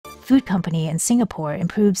food company in Singapore,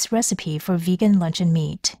 improves recipe for vegan luncheon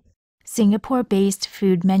meat. Singapore-based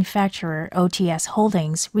food manufacturer OTS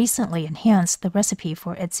Holdings recently enhanced the recipe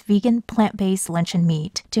for its vegan plant-based luncheon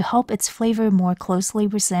meat to help its flavor more closely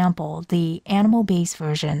resemble the animal-based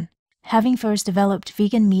version. Having first developed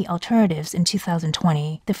vegan meat alternatives in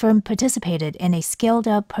 2020, the firm participated in a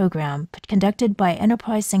scaled-up program conducted by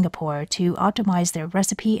Enterprise Singapore to optimize their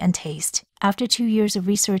recipe and taste. After 2 years of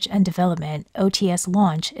research and development, OTS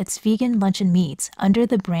launched its vegan luncheon meats under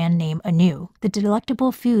the brand name anew. The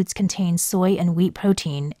delectable foods contain soy and wheat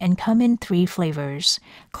protein and come in 3 flavors: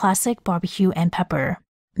 classic, barbecue, and pepper.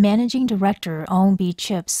 Managing Director Ong B.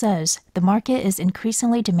 Chip says the market is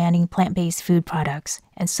increasingly demanding plant-based food products,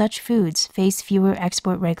 and such foods face fewer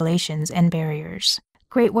export regulations and barriers.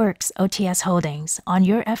 Great works, OTS Holdings, on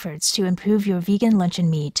your efforts to improve your vegan luncheon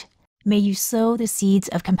meat. May you sow the seeds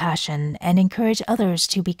of compassion and encourage others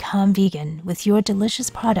to become vegan with your delicious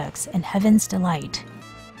products and heaven's delight.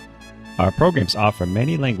 Our programs offer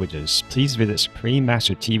many languages. Please visit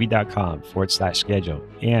suprememastertv.com/schedule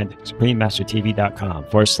and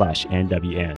suprememastertv.com/NWN.